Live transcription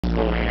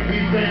AMB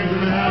fans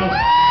in the house.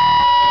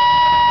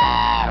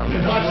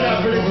 Watch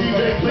out for the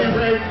DJ play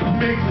right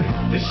mix.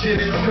 This shit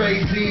is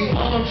crazy.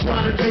 All I'm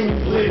trying to do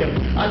is live.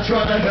 I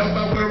try to help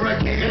out where I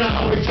can, and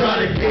I always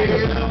try to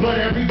give. But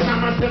every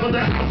time I step in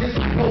the house, it's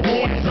like a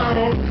war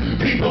zone.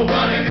 People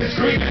running and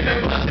screaming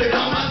and busting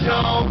on my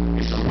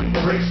dome. Someone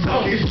breaks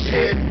talking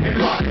shit and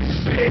rocking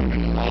spit.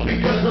 All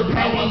because of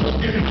how I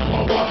look and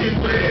how I walk and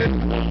live.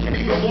 Can't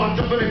even walk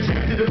up and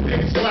attempt to the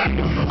big slap.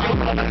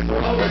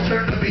 I'll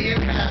return to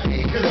being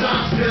happy, cause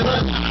I'm still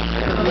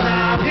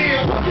alive.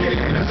 Here,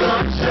 walking in the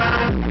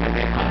sunshine.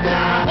 I'm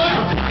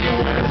dying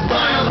with a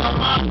smile on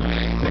my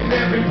face. And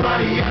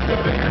everybody out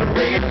there better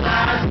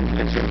realize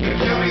that you can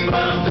kill me,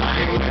 but I'm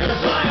dying with a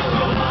smile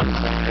on my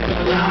face.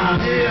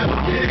 I'm here,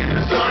 walking in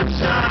the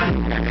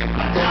sunshine.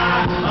 I'm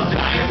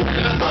dying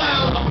with a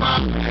smile on my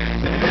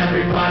face. And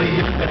everybody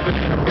out there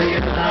better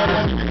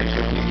realize that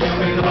you can kill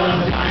me, but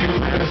I'm dying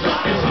with a smile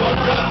on my face. It's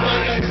fucked up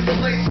like I can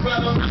place where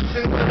I'm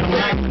missing when I'm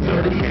like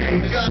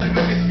 38. Got a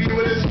good view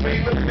of this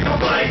street, but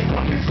nobody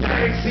fucking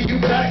stays. See you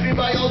back me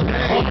by all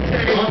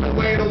day. On the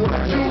way to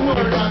work, you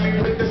work on me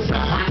with the sign.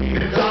 I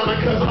need a dollar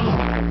cause I'm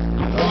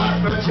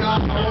hard for the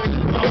job.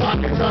 My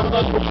pockets are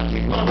low. I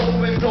keep my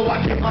moving so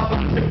I get my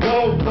box to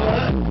go.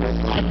 But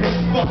I'm this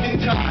fucking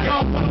time.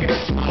 Y'all fucking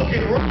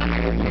smoking rock.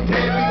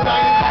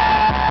 Everybody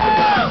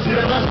I'm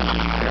still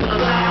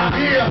alive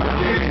here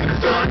in the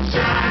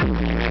sunshine.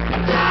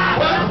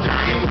 I'm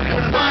dying with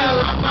a smile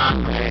on my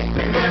face.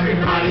 And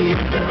everybody in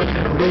there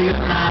will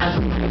realize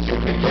that you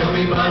can kill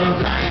me, but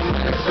I'm dying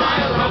with a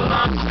smile on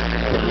my face.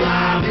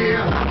 Alive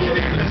here, I'm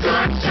in the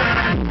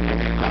sunshine.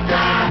 I'm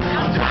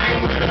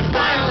dying with a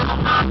smile on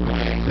my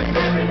face. And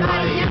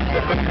everybody in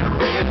there will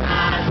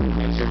realize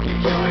that you can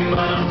kill me,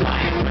 but I'm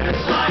dying with a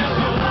smile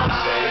on my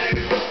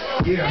face.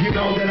 Yeah, you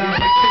know that I'm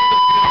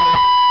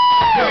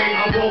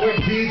I roll with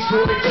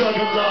Detroit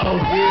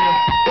Juggalos,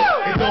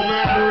 yeah. It don't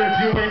matter if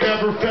you ain't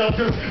never felt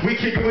us. We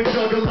kick it with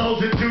Juggalos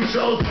and do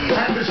shows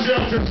at the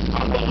shelters.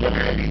 I roll with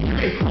Andy,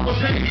 I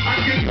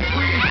keep the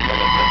squeeze.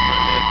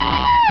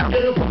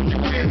 Get a bunch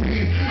of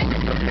busy.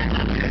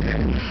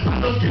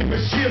 I don't give a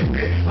shit,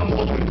 I'm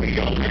hoping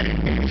we all let it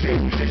get you.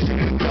 This shit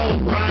is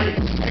dope, right?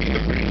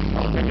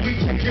 We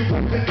take it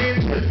from the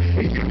interest.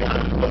 If you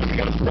got a pussy,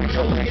 I'll spread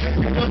your legs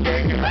and I'll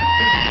get you.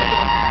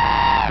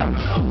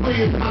 I'm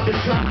free about the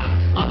shot.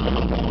 I'm on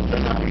the bones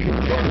and I'll be the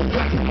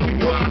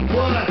one.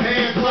 What?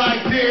 Hands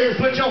like this,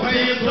 put your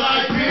hands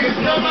like this.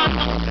 Come on,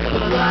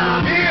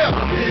 alive here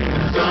in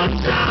the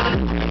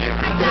sunshine.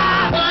 I'm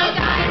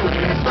dying with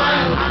a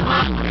smile on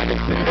my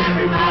face. And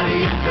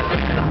everybody in the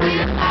better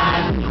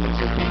realize that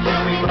you can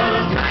kill me, but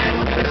I'm dying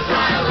with a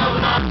smile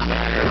on my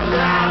face.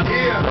 Alive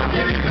here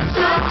in the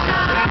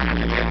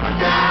sunshine. I'm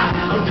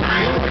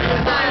dying with a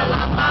smile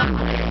on my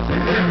face.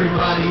 And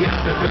everybody in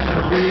the better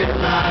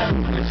realize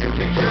that you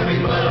can kill me,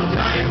 but I'm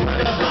dying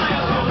with a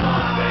smile on my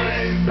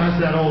face. That's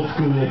that old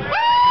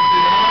school.